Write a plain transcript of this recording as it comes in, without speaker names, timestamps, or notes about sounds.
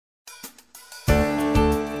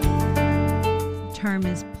term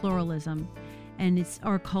is pluralism, and it's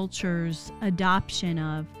our culture's adoption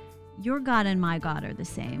of your God and my God are the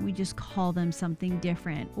same. We just call them something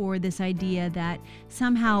different. Or this idea that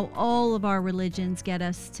somehow all of our religions get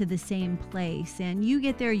us to the same place. And you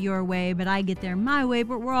get there your way, but I get there my way,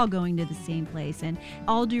 but we're all going to the same place. And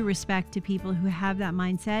all due respect to people who have that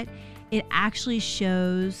mindset, it actually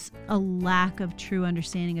shows a lack of true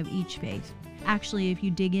understanding of each faith. Actually, if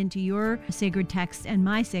you dig into your sacred text and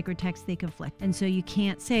my sacred text, they conflict. And so you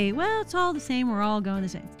can't say, well, it's all the same, we're all going the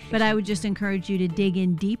same. But I would just encourage you to dig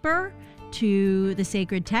in deeper to the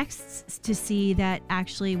sacred texts to see that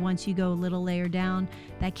actually once you go a little layer down,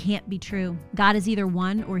 that can't be true. God is either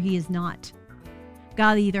one or he is not.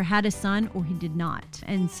 God either had a son or he did not.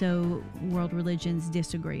 And so world religions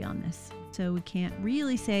disagree on this. So we can't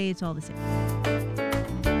really say it's all the same.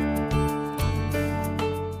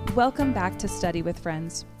 Welcome back to Study with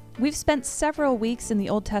Friends. We've spent several weeks in the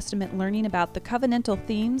Old Testament learning about the covenantal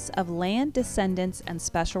themes of land, descendants, and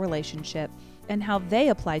special relationship, and how they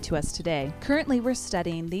apply to us today. Currently, we're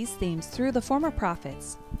studying these themes through the former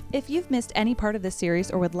prophets. If you've missed any part of the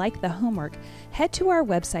series or would like the homework, head to our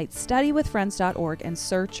website, studywithfriends.org, and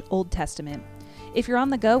search Old Testament. If you're on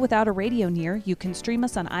the go without a radio near, you can stream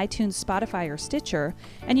us on iTunes, Spotify, or Stitcher,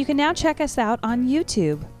 and you can now check us out on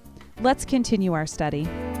YouTube. Let's continue our study.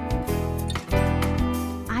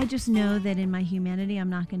 I just know that in my humanity, I'm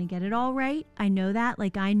not going to get it all right. I know that.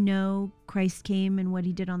 Like, I know Christ came and what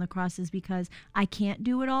he did on the cross is because I can't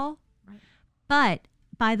do it all. Right. But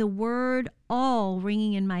by the word all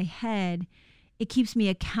ringing in my head, it keeps me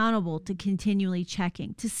accountable to continually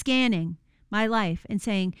checking, to scanning my life and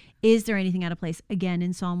saying, is there anything out of place? Again,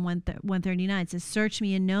 in Psalm 139, it says, search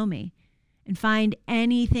me and know me and find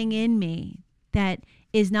anything in me that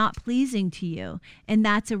is not pleasing to you. And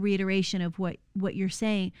that's a reiteration of what you're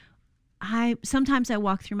saying. Sometimes I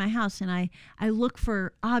walk through my house and I look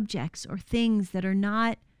for objects or things that are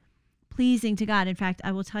not pleasing to God. In fact,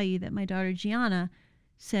 I will tell you that my daughter Gianna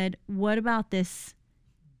said, what about this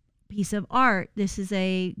piece of art? This is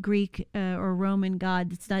a Greek or Roman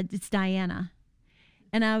god. It's Diana.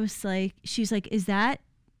 And I was like, she's like, is that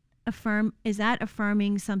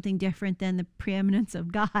affirming something different than the preeminence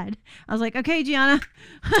of God? I was like, okay, Gianna.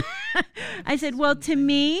 I said, well, to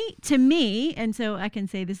me, and so I can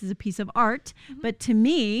say this is a piece of art, but to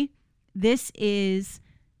me, this is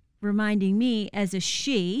reminding me as a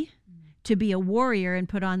she to be a warrior and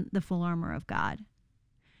put on the full armor of God.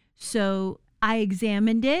 So I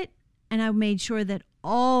examined it and I made sure that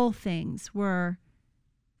all things were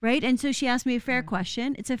right. And so she asked me a fair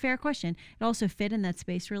question. It's a fair question. It also fit in that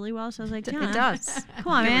space really well. So I was like, yeah, it does.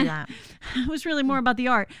 Come on, man. It was really more about the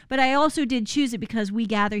art. But I also did choose it because we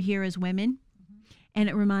gather here as women. And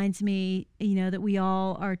it reminds me, that we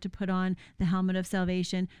all are to put on the helmet of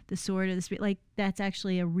salvation, the sword of the Spirit. Like, that's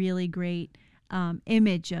actually a really great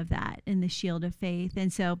image of that, in the shield of faith.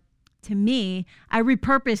 And so to me, I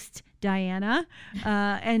repurposed Diana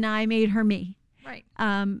and I made her me. Right.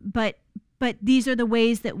 But these are the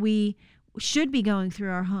ways that we should be going through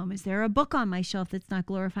our home. Is there a book on my shelf that's not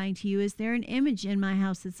glorifying to you? Is there an image in my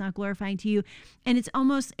house that's not glorifying to you? And it's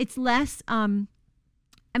less,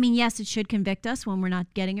 yes, it should convict us when we're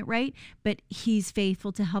not getting it right, but he's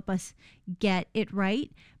faithful to help us get it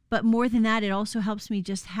right. But more than that, it also helps me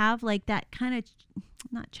just have like that kind of,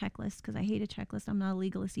 not checklist, because I hate a checklist. I'm not a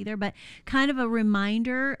legalist either, but kind of a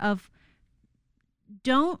reminder of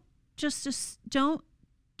don't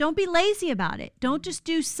be lazy about it. Don't just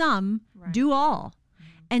do some, right. Do all.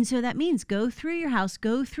 Mm-hmm. And so that means go through your house,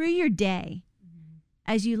 go through your day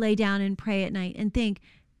as you lay down and pray at night and think,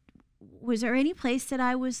 was there any place that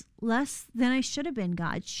I was less than I should have been,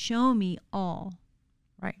 God? Show me all.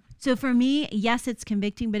 Right. So for me, yes, it's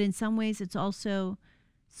convicting, but in some ways it's also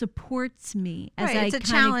supports me. It's a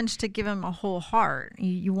challenge to give him a whole heart.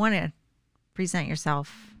 You want to present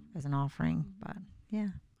yourself as an offering, but yeah.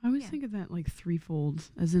 I always think of that like threefold,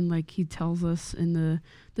 as in like he tells us in the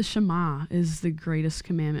Shema is the greatest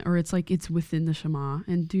commandment, or it's like it's within the Shema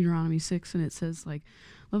in Deuteronomy 6, and it says like,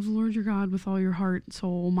 love the Lord your God with all your heart,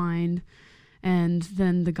 soul, mind, and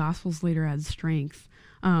then the Gospels later add strength.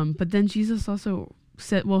 But then Jesus also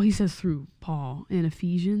said, he says through Paul in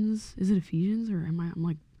Ephesians, is it Ephesians or I'm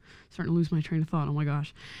like starting to lose my train of thought. Oh my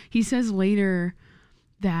gosh. He says later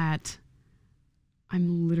that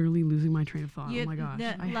I'm literally losing my train of thought. You- Oh my gosh.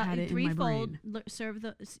 the I had it in my threefold, brain. serve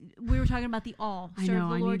the. We were talking about the all. I Serve know,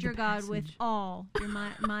 the I Lord need your the God with passage. all your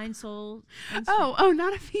mind, soul, and Oh,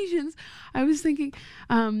 not Ephesians. I was thinking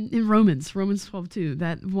in Romans 12:2.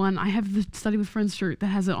 That one, I have the Study with Friends shirt that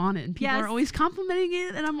has it on it, and people Yes. are always complimenting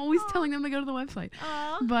it, and I'm always telling them to go to the website.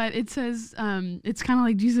 Aw. But it says, it's kind of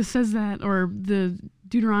like Jesus says that, or the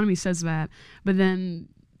Deuteronomy says that, but then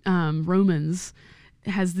Romans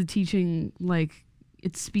has the teaching, like,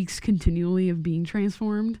 it speaks continually of being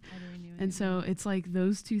transformed. And so it's like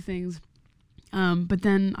those two things. But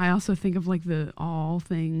then I also think of like the all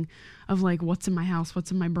thing of like what's in my house,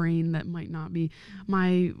 what's in my brain that might not be.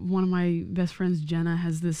 One of my best friends, Jenna,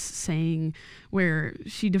 has this saying where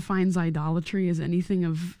she defines idolatry as anything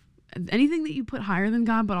that you put higher than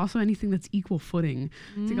God, but also anything that's equal footing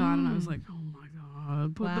to God. And I was like, oh my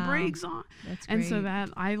God, put the Wow. brakes on. That's And so great. that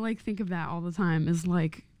I like think of that all the time is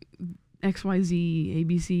like XYZ,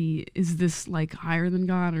 ABC, is this like higher than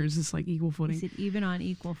God or is this like equal footing? Is it even on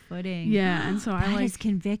equal footing? Yeah, and so I That like is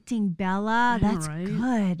convicting, Bella. I know, That's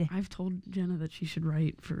right? good. I've told Jenna that she should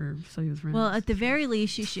write for Study with Friends. Well, at the very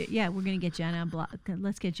least, you should. Yeah, we're gonna get Jenna a blog.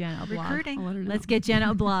 Let's get Jenna a blog. Recruiting. I'll let her know. Let's get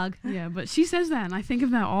Jenna a blog. Yeah, but she says that, and I think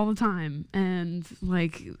of that all the time. And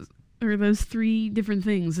like, or those three different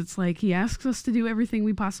things. It's like he asks us to do everything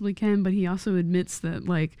we possibly can, but he also admits that,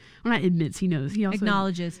 like, well, not admits, he knows. He also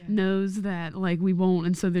Acknowledges. knows that like we won't,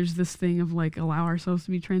 and so there's this thing of like allow ourselves to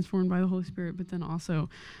be transformed by the Holy Spirit, but then also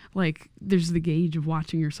like there's the gauge of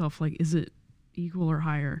watching yourself, like is it equal or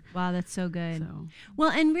higher? Wow, that's so good. So Well,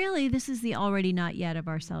 and really, this is the already not yet of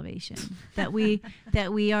our salvation, that we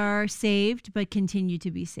are saved, but continue to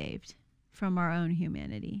be saved from our own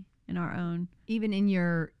humanity and our own. Even in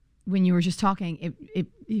when you were just talking, it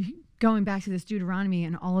going back to this Deuteronomy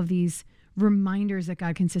and all of these reminders that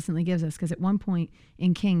God consistently gives us, because at one point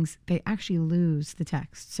in Kings, they actually lose the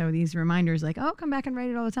text. So these reminders like, oh, come back and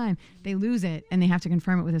write it all the time. They lose it and they have to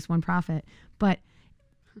confirm it with this one prophet. But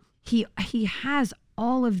he has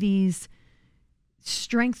all of these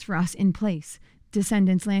strengths for us in place.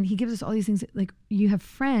 Descendants, land. He gives us all these things. Like you have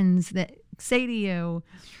friends that say to you,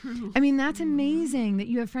 I mean, that's amazing that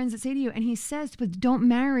you have friends that say to you. And he says, but don't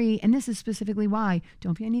marry. And this is specifically why.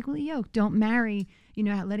 Don't be unequally yoked. Don't marry,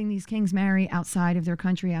 letting these kings marry outside of their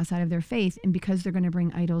country, outside of their faith. And because they're going to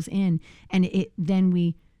bring idols in. And then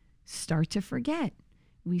we start to forget.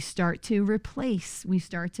 We start to replace. We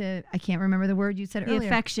start to, I can't remember the word you said The earlier.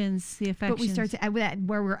 affections. But we start to add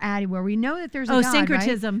where we're at, where we know that there's a Oh, God,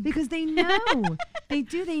 syncretism. right? Because they know,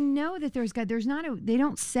 they know that there's God. There's not they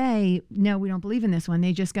don't say, no, we don't believe in this one.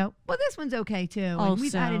 They just go, well, this one's okay too. And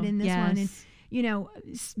we've added in this one. And,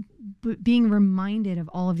 being reminded of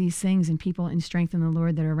all of these things and people in strength in the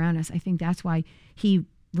Lord that are around us. I think that's why he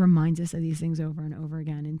reminds us of these things over and over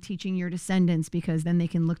again, and teaching your descendants, because then they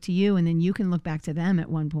can look to you and then you can look back to them at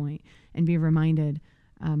one point and be reminded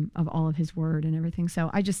of all of his word and everything. So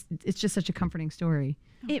it's just such a comforting story.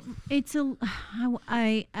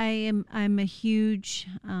 I'm a huge,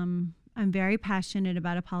 I'm very passionate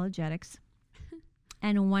about apologetics.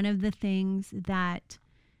 And one of the things that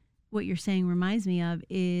what you're saying reminds me of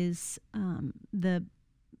is the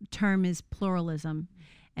term is pluralism.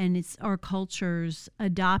 And it's our culture's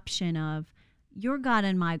adoption of your God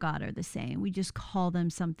and my God are the same. We just call them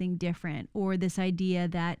something different. Or this idea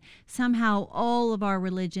that somehow all of our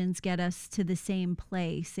religions get us to the same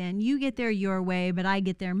place. And you get there your way, but I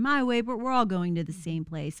get there my way, but we're all going to the same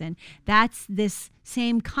place. And that's this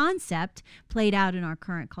same concept played out in our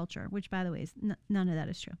current culture, which, by the way, is none of that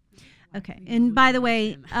is true. Okay, and by the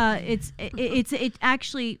way, it's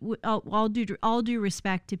actually, all due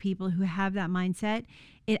respect to people who have that mindset,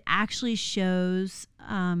 it actually shows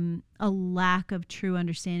a lack of true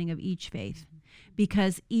understanding of each faith,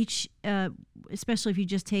 because each, especially if you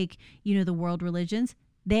just take the world religions,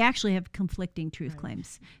 they actually have conflicting truth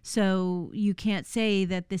claims. So you can't say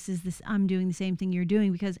that I'm doing the same thing you're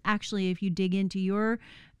doing, because actually, if you dig into your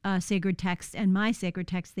sacred text and my sacred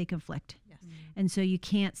text, they conflict. And so you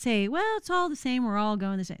can't say, well, it's all the same, we're all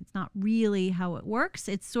going the same. It's not really how it works.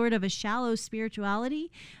 It's sort of a shallow spirituality.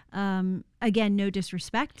 Again, no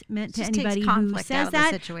disrespect meant to anybody who says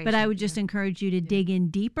that, but I would just encourage you to dig in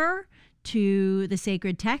deeper to the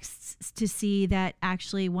sacred texts to see that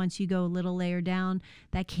actually once you go a little layer down,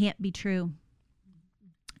 that can't be true.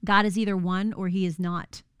 God is either one or he is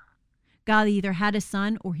not. God either had a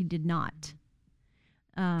son or he did not.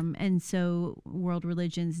 And so world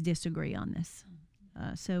religions disagree on this.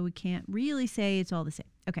 So we can't really say it's all the same.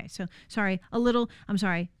 Okay, so I'm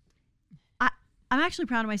sorry. I'm actually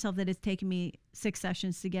proud of myself that it's taken me 6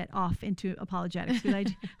 sessions to get off into apologetics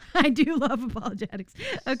because I do love apologetics.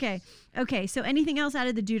 Okay. So anything else out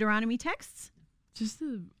of the Deuteronomy texts? Just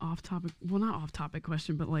the off-topic, well, not off-topic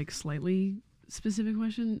question, but like slightly specific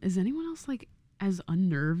question. Is anyone else like as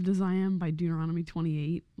unnerved as I am by Deuteronomy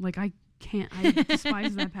 28? Like I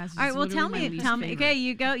despise that passage. All right, It's well, tell literally my me. least favorite. Okay,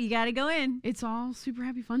 you got to go in. It's all super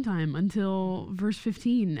happy fun time until verse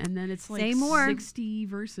 15, and then it's like Say more. 60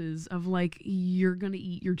 verses of like you're gonna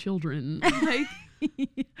eat your children. Like,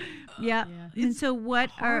 Yeah. And so what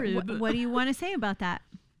horrid. what do you want to say about that?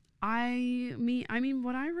 I mean,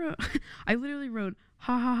 what I wrote, I literally wrote,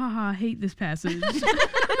 ha ha ha ha, hate this passage.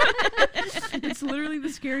 It's literally the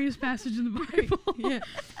scariest passage in the Bible. Yeah.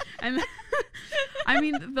 And I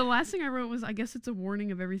mean, the last thing I wrote was, I guess it's a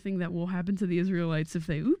warning of everything that will happen to the Israelites if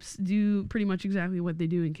they, do pretty much exactly what they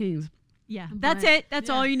do in Kings. Yeah, But- that's it. That's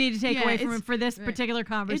yeah. all you need to take Yeah, away from it's- it for this right. particular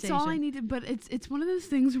conversation. It's all I needed, but it's one of those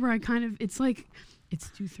things where I kind of, it's like, it's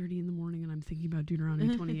 2:30 in the morning and I'm thinking about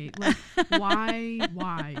Deuteronomy 28. Like, why?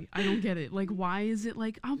 I don't get it. Like, why is it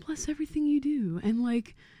like, I'll bless everything you do and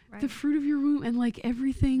like the fruit of your womb and like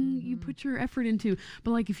everything you put your effort into.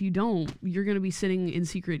 But like, if you don't, you're going to be sitting in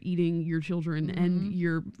secret eating your children and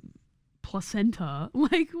your placenta.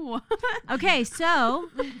 Like, what? Okay, so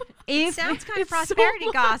It sounds kind of it's so prosperity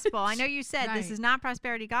much. gospel. I know you said this Right. is not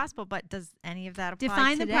prosperity gospel, but does any of that apply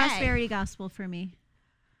define today? the prosperity gospel for me.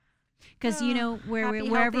 Because you know Happy, wherever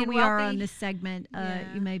healthy, and we are on wealthy. this segment,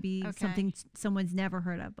 Yeah. you may be Okay. something someone's never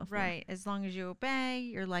heard of before. Right. As long as you obey,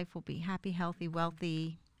 your life will be happy, healthy,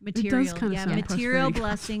 wealthy. Material, kinda yeah, sound material prosperity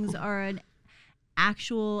blessings are an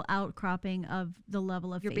actual outcropping of the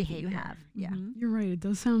level of Your faith that you behavior. have. Yeah. Mhm. You're right. It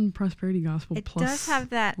does sound prosperity gospel It plus. does have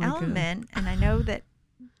that like a- element, and I know that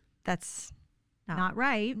that's Not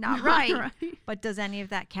right. not right. But does any of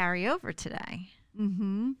that carry over today?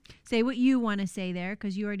 Mm-hmm. Say what you want to say there,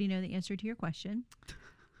 because you already know the answer to your question.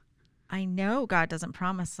 I know God doesn't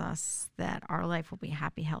promise us that our life will be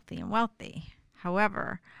happy, healthy, and wealthy.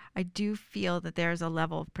 However, I do feel that there's a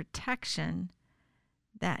level of protection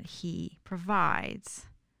that He provides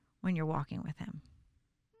when you're walking with Him.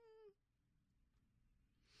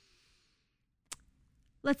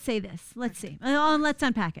 Let's say this. Let's see. Let's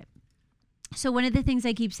unpack it. So one of the things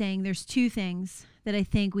I keep saying, there's 2 things that I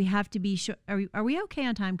think we have to be sure. Are we okay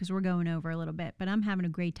on time? Because we're going over a little bit, but I'm having a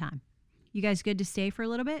great time. You guys good to stay for a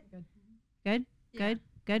little bit? Good? Yeah.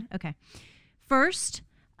 Good? Okay. First,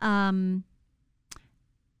 I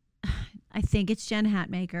think it's Jen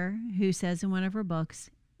Hatmaker who says in one of her books,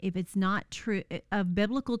 if it's not true of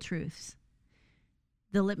biblical truths,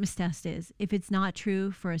 the litmus test is if it's not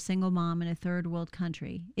true for a single mom in a third world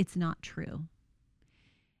country, it's not true.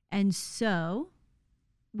 And so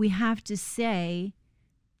we have to say,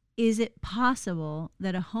 is it possible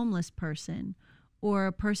that a homeless person or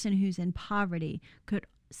a person who's in poverty could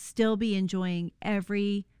still be enjoying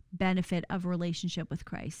every benefit of a relationship with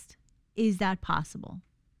Christ? Is that possible?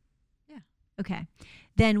 Yeah. Okay.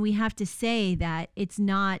 Then we have to say that it's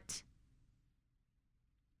not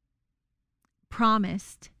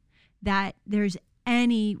promised that there's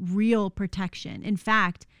any real protection. In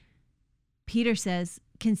fact, Peter says,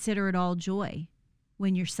 consider it all joy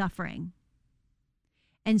when you're suffering.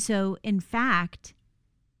 And so, in fact,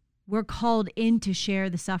 we're called in to share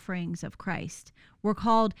the sufferings of Christ. We're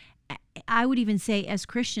called, I would even say as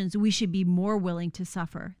Christians, we should be more willing to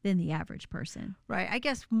suffer than the average person. Right. I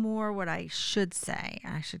guess more what I should say,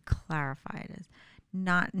 and I should clarify it, is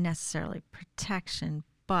not necessarily protection,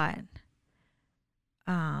 but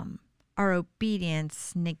our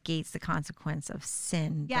obedience negates the consequence of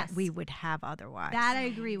sin Yes. that we would have otherwise. That I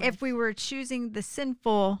agree with. If we were choosing the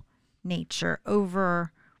sinful nature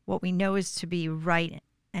over what we know is to be right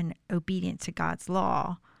and obedient to God's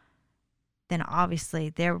law, then obviously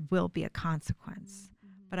there will be a consequence.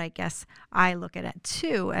 But I guess I look at it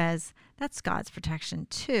too as that's God's protection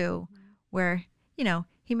too, where, you know,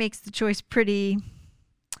 He makes the choice pretty,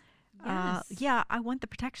 Yes. yeah, I want the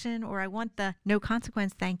protection, or I want the no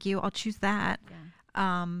consequence, thank you, I'll choose that.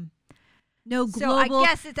 No So global. I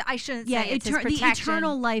guess I shouldn't say it's his the protection.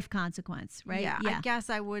 eternal life consequence, right? Yeah, I guess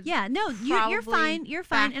I would. Yeah, no, you're probably fine. You're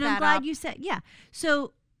fine. back And I'm that glad up. you said, yeah.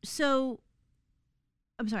 So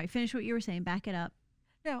I'm sorry, finish what you were saying. Back it up.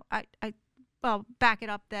 No, well, back it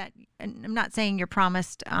up that, and I'm not saying you're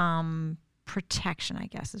promised protection, I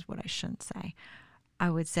guess is what I shouldn't say. I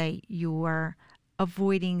would say you're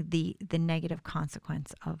avoiding the negative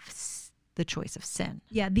consequence of the choice of sin.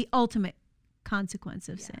 Yeah, the ultimate consequence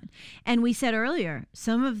of sin. And we said earlier,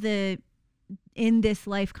 some of the in this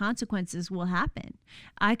life consequences will happen.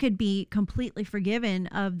 I could be completely forgiven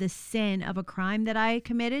of the sin of a crime that I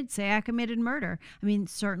committed. Say I committed murder. I mean,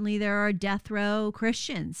 certainly there are death row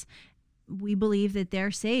Christians. We believe that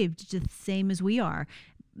they're saved just the same as we are.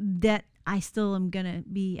 That I still am going to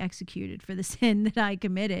be executed for the sin that I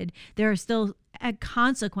committed. There are still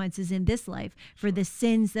consequences in this life for the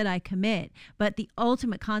sins that I commit. But the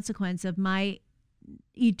ultimate consequence of my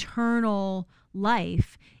eternal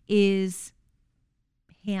life is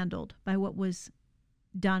handled by what was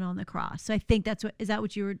done on the cross. So I think is that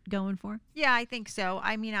what you were going for? Yeah, I think so.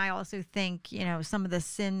 I mean, I also think, some of the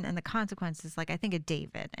sin and the consequences, like I think of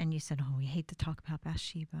David, and you said, oh, we hate to talk about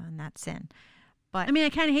Bathsheba and that sin. But I mean, I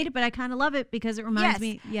kind of hate it, but I kind of love it because it reminds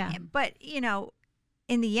me. Yeah. But,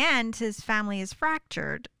 in the end, his family is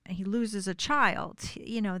fractured. He loses a child.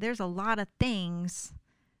 There's a lot of things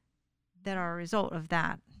that are a result of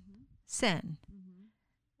that sin.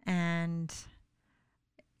 And,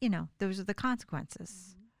 those are the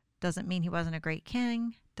consequences. Doesn't mean he wasn't a great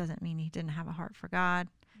king. Doesn't mean he didn't have a heart for God.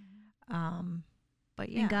 But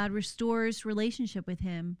yeah. And God restores relationship with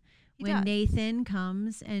him. When does. Nathan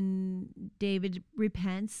comes and David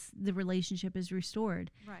repents, the relationship is restored.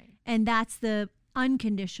 Right. And that's the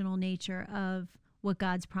unconditional nature of what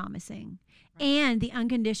God's promising. Right. And the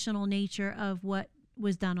unconditional nature of what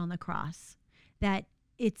was done on the cross. That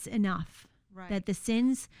it's enough. Right. That the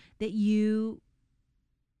sins that you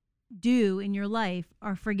do in your life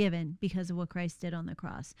are forgiven because of what Christ did on the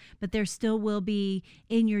cross. But there still will be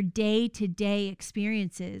in your day-to-day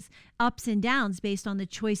experiences ups and downs based on the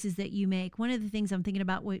choices that you make. One of the things I'm thinking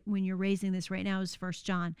about when you're raising this right now is 1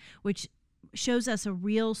 John, which shows us a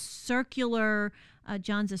real circular,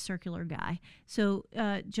 John's a circular guy. So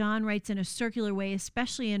John writes in a circular way,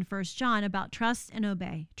 especially in 1 John, about trust and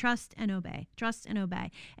obey, trust and obey, trust and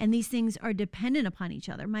obey. And these things are dependent upon each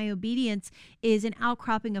other. My obedience is an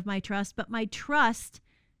outcropping of my trust, but my trust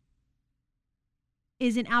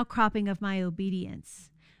is an outcropping of my obedience.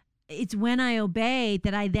 It's when I obey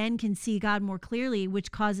that I then can see God more clearly,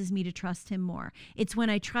 which causes me to trust him more. It's when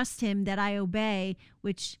I trust him that I obey,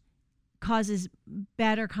 which causes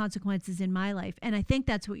better consequences in my life. And I think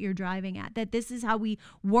that's what you're driving at, that this is how we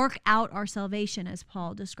work out our salvation, as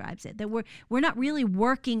Paul describes it, that we're not really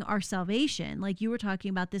working our salvation, like you were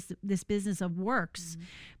talking about this business of works,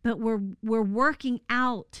 but we're working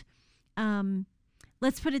out.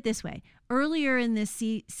 Let's put it this way. Earlier in this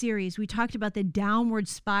series, we talked about the downward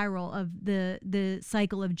spiral of the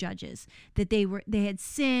cycle of Judges, that they had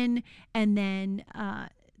sin, and then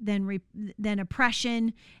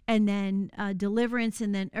oppression, and then deliverance,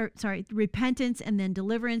 and then repentance, and then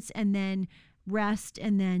deliverance, and then rest,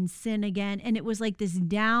 and then sin again. And it was like this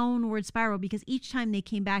downward spiral, because each time they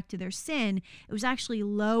came back to their sin, it was actually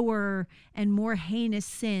lower and more heinous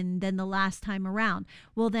sin than the last time around.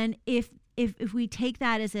 Well, then if we take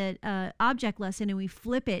that as a object lesson and we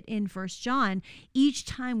flip it in 1 John, each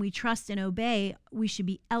time we trust and obey, we should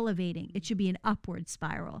be elevating. It should be an upward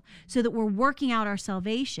spiral, so that we're working out our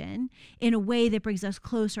salvation in a way that brings us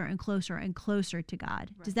closer and closer and closer to God.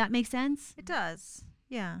 Right. Does that make sense? It does.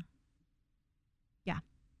 Yeah. Yeah.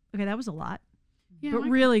 Okay, that was a lot. Yeah, but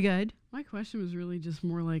really good. My question was really just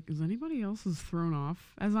more like, is anybody else is thrown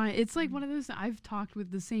off? It's like one of those, I've talked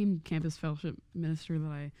with the same campus fellowship minister that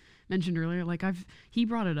I mentioned earlier. Like he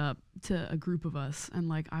brought it up to a group of us, and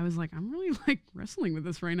like, I was like, I'm really like wrestling with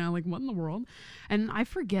this right now. Like, what in the world? And I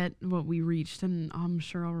forget what we reached, and I'm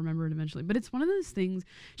sure I'll remember it eventually. But it's one of those things,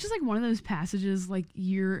 it's just like one of those passages, like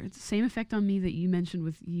it's the same effect on me that you mentioned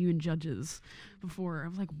with you and Judges before. I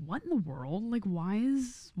was like, what in the world? Like,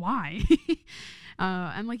 why?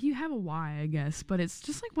 And like, you have a why, I guess, but it's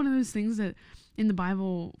just like one of those things that in the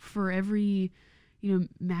Bible, for every,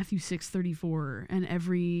 Matthew 6:34 and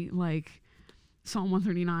every like Psalm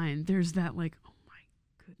 139, there's that like, oh my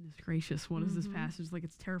goodness gracious, what is this passage? Like,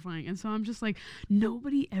 it's terrifying. And so I'm just like,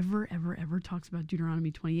 nobody ever talks about Deuteronomy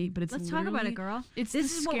 28, but let's talk about it, girl. This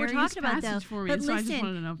is what we're talking about, though. For me. But so listen, I just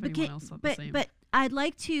wanted to know if anyone else thought the same. But I'd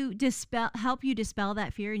like to help you dispel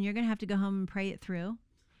that fear, and you're going to have to go home and pray it through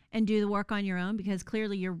and do the work on your own, because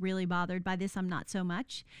clearly you're really bothered by this. I'm not so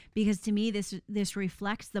much, because to me this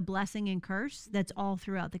reflects the blessing and curse that's all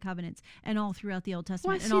throughout the covenants and all throughout the Old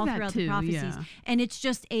Testament and all throughout the prophecies. Yeah. And it's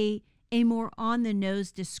just a more on the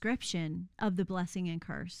nose description of the blessing and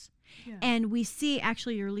curse. Yeah. And we see,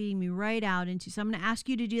 actually, you're leading me right out into, so I'm going to ask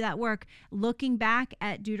you to do that work. Looking back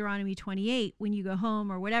at Deuteronomy 28, when you go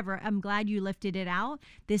home or whatever, I'm glad you lifted it out.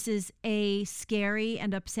 This is a scary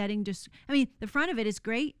and upsetting, the front of it is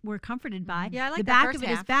great. We're comforted by. Yeah, I like the that back first of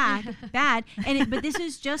it is half. bad. But this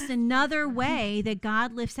is just another way that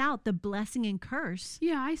God lifts out the blessing and curse.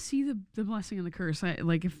 Yeah, I see the blessing and the curse.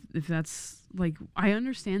 If that's like, I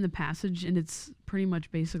understand the passage, and it's pretty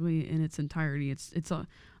much basically in its entirety. It's a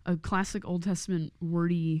classic Old Testament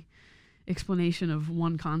wordy explanation of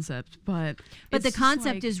one concept, but the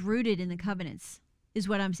concept is rooted in the covenants, is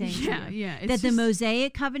what I'm saying. Yeah, to you. yeah. That the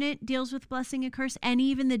Mosaic covenant deals with blessing and curse, and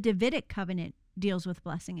even the Davidic covenant deals with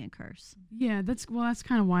blessing and curse. Yeah, that's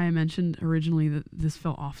kind of why I mentioned originally that this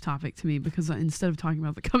felt off topic to me, because instead of talking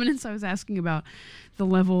about the covenants, I was asking about the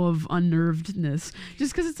level of unnervedness,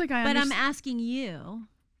 just because it's like But I'm asking you,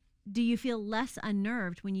 do you feel less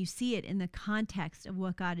unnerved when you see it in the context of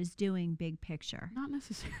what God is doing, big picture? Not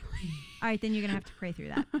necessarily. All right, then you're gonna have to pray through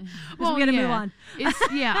that. Well, we gotta move on.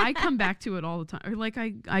 I come back to it all the time. Or like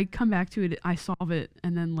I come back to it, I solve it,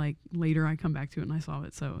 and then like later I come back to it and I solve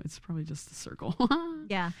it. So it's probably just a circle.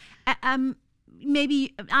 Yeah.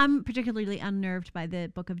 Maybe I'm particularly unnerved by the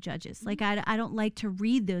book of Judges. Like I don't like to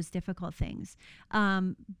read those difficult things.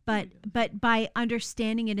 But by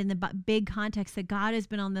understanding it in the big context that God has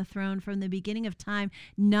been on the throne from the beginning of time,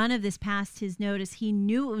 none of this passed his notice. He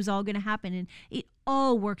knew it was all going to happen, and it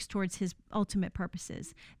all works towards his ultimate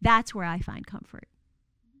purposes. That's where I find comfort.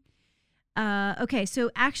 Okay, so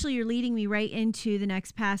actually you're leading me right into the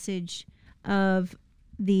next passage of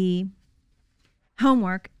the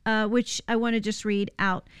homework, which I want to just read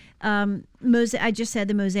out. I just said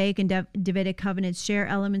the Mosaic and Davidic covenants share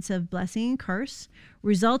elements of blessing and curse,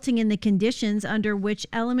 resulting in the conditions under which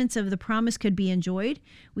elements of the promise could be enjoyed.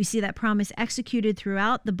 We see that promise executed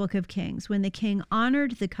throughout the book of Kings. When the king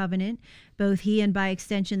honored the covenant, both he and by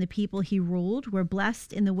extension the people he ruled were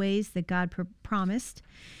blessed in the ways that God promised.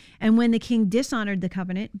 And when the king dishonored the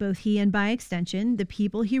covenant, both he and by extension, the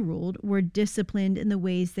people he ruled were disciplined in the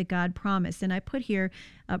ways that God promised. And I put here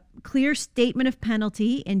a clear statement of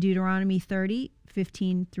penalty in Deuteronomy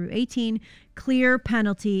 30:15 through 18, clear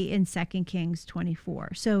penalty in 2 Kings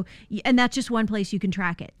 24. So, and that's just one place you can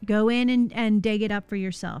track it. Go in and dig it up for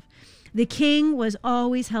yourself. The king was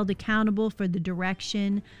always held accountable for the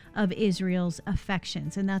direction of Israel's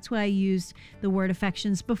affections. And that's why I used the word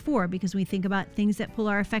affections before, because we think about things that pull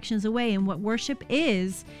our affections away. And what worship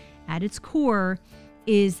is, at its core,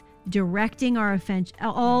 is directing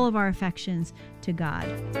all of our affections to God.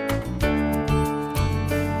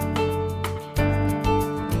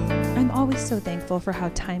 I'm always so thankful for how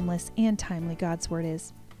timeless and timely God's Word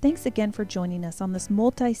is. Thanks again for joining us on this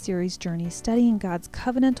multi-series journey studying God's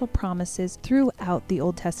covenantal promises throughout the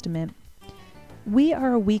Old Testament. We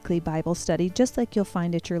are a weekly Bible study just like you'll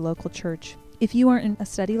find at your local church. If you aren't in a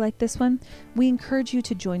study like this one, we encourage you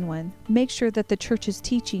to join one. Make sure that the church is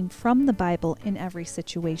teaching from the Bible in every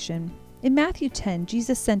situation. In Matthew 10,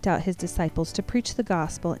 Jesus sent out his disciples to preach the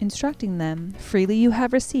gospel, instructing them, "Freely you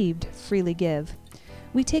have received, freely give."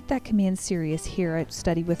 We take that command serious here at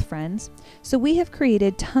Study with Friends, so we have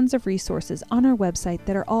created tons of resources on our website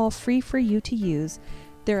that are all free for you to use.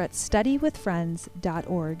 They're at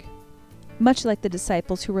studywithfriends.org. Much like the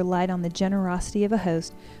disciples who relied on the generosity of a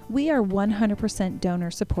host, we are 100%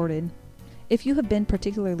 donor supported. If you have been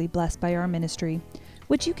particularly blessed by our ministry,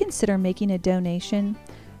 would you consider making a donation?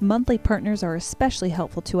 Monthly partners are especially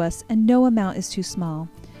helpful to us, and no amount is too small.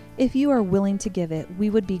 If you are willing to give it, we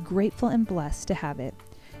would be grateful and blessed to have it.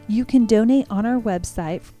 You can donate on our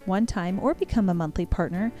website one time or become a monthly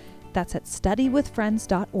partner. That's at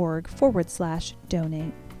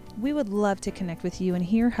studywithfriends.org/donate. We would love to connect with you and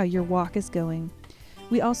hear how your walk is going.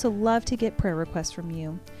 We also love to get prayer requests from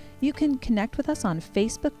you. You can connect with us on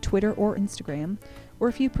Facebook, Twitter, or Instagram. Or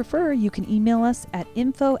if you prefer, you can email us at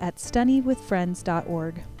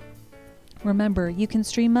info@studywithfriends.org. Remember, you can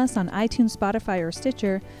stream us on iTunes, Spotify, or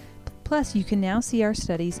Stitcher. Plus, you can now see our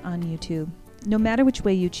studies on YouTube. No matter which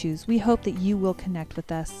way you choose, we hope that you will connect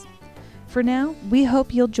with us. For now, we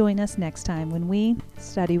hope you'll join us next time when we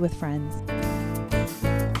study with friends.